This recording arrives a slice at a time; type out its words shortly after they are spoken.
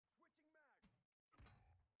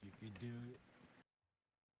You do it.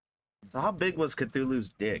 So how big was Cthulhu's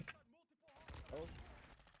dick? Oh.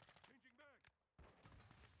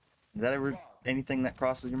 Is that ever anything that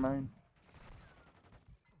crosses your mind?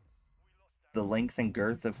 The length and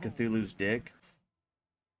girth of Cthulhu's dick?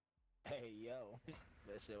 Hey, yo.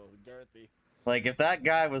 That shit was girthy. Like, if that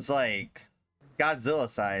guy was, like, Godzilla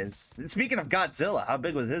size... Speaking of Godzilla, how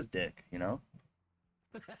big was his dick, you know?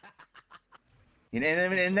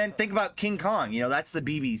 And then think about King Kong, you know, that's the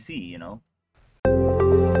BBC, you know?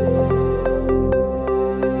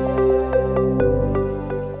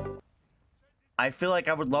 I feel like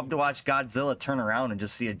I would love to watch Godzilla turn around and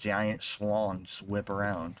just see a giant schlong just whip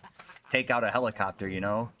around. Take out a helicopter, you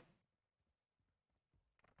know?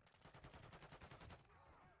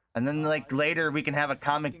 And then, like, later we can have a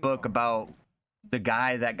comic book about the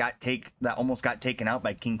guy that almost got taken out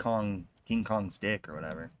by King Kong's dick or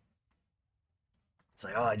whatever. It's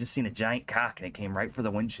like, oh, I just seen a giant cock and it came right for the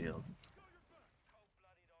windshield.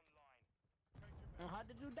 How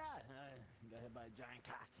did you die? Got hit by a giant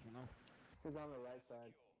cock, you know? He's on the right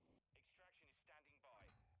side.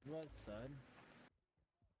 Right side.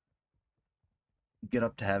 Get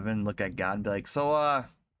up to heaven, look at God and be like, so, what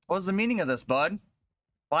was the meaning of this, bud?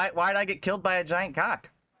 Why'd I get killed by a giant cock?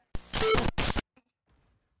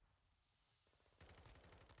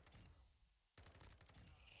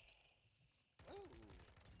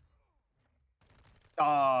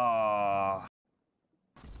 Oh.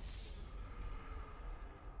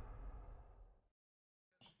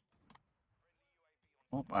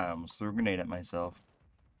 Oh, I almost threw a grenade at myself.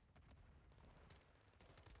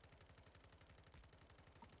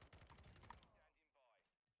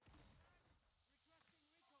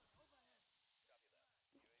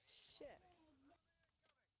 Shit.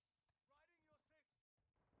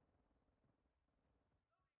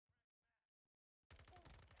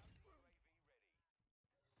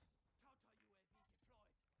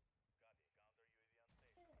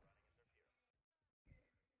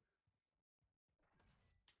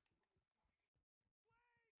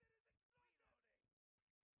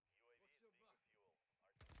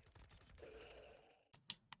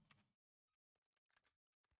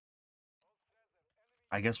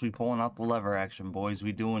 I guess we pulling out the lever action, boys.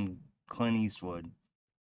 We doing Clint Eastwood.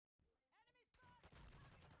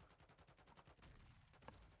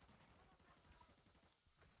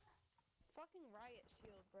 Fucking riot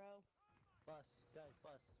shield, bro. Bus, guys,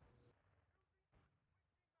 bus.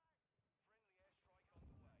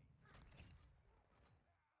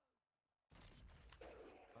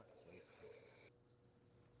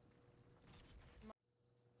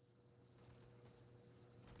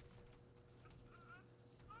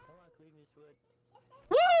 Come on, Clint Eastwood.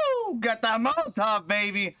 Woo! Got that Molotov,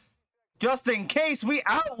 baby! Just in case we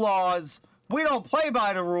outlaws, we don't play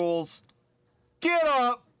by the rules. Get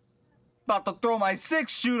up! About to throw my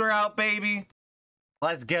 6-shooter out, baby.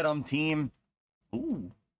 Let's get them, team.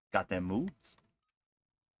 Ooh, got them moves.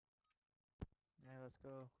 Yeah, let's go.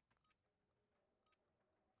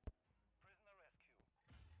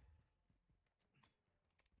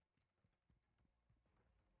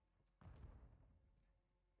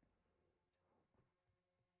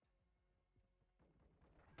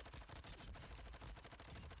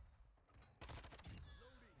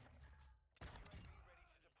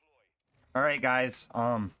 All right, guys.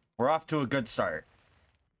 We're off to a good start.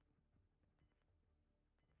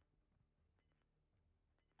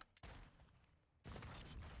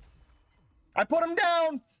 I put him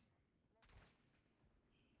down.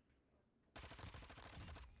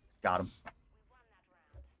 Got him.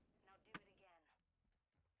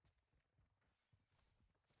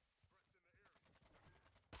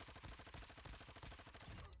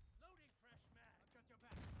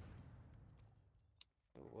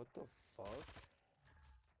 What the fuck?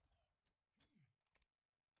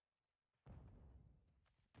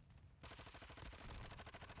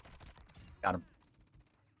 Got him.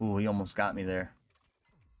 Ooh, he almost got me there.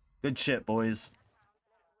 Good shit, boys.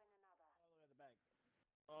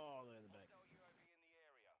 All the way to the back.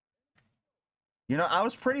 You know, I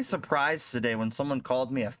was pretty surprised today when someone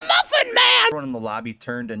called me a muffin man. Everyone in the lobby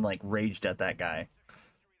turned and, like, raged at that guy.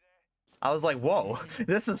 I was like, whoa,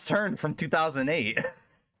 this is turned from 2008. Oh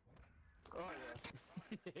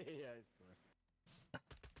yeah. Yeah,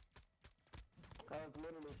 I was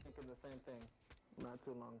literally thinking the same thing. Not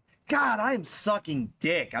too long. God, I'm sucking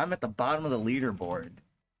dick. I'm at the bottom of the leaderboard.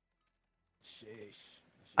 sheesh.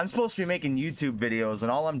 I'm supposed to be making YouTube videos,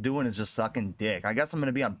 and all I'm doing is just sucking dick. I guess I'm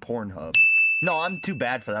gonna be on Pornhub. No, I'm too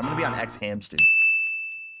bad for that. I'm gonna be on X Hamster.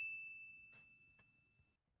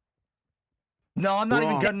 No, I'm not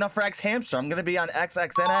even good enough for X Hamster. I'm gonna be on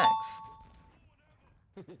XXNX.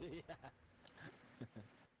 Yeah.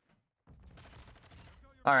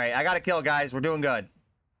 All right, I got a kill, guys. We're doing good.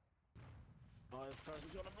 Oh, this car's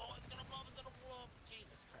gonna blow. It's gonna blow. It's gonna blow.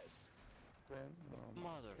 Jesus Christ.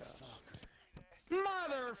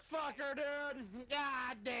 Motherfucker, dude.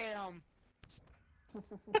 God damn.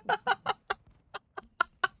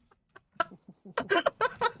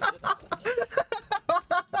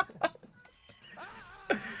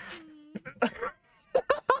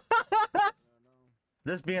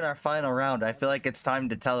 This being our final round, I feel like it's time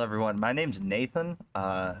to tell everyone. My name's Nathan.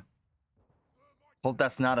 Hope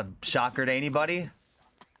that's not a shocker to anybody.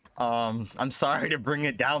 I'm sorry to bring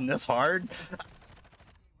it down this hard.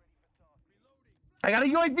 I got a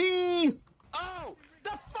UAV! Oh,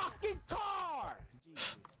 the fucking car!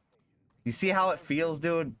 Jesus. You see how it feels,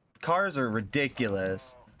 dude? Cars are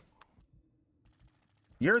ridiculous.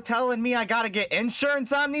 You're telling me I gotta get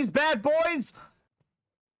insurance on these bad boys?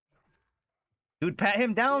 Dude, pat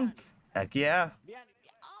him down. Heck yeah. Oh my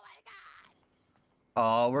god.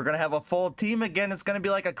 Oh, we're gonna have a full team again. It's gonna be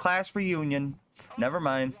like a class reunion. Never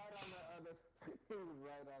mind.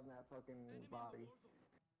 Right on that fucking body.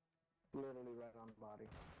 Literally right on the body.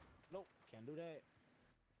 Nope, can't do that.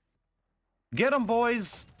 Get them,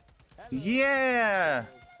 boys. Hello. Yeah.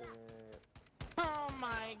 Oh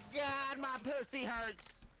my god, my pussy hurts.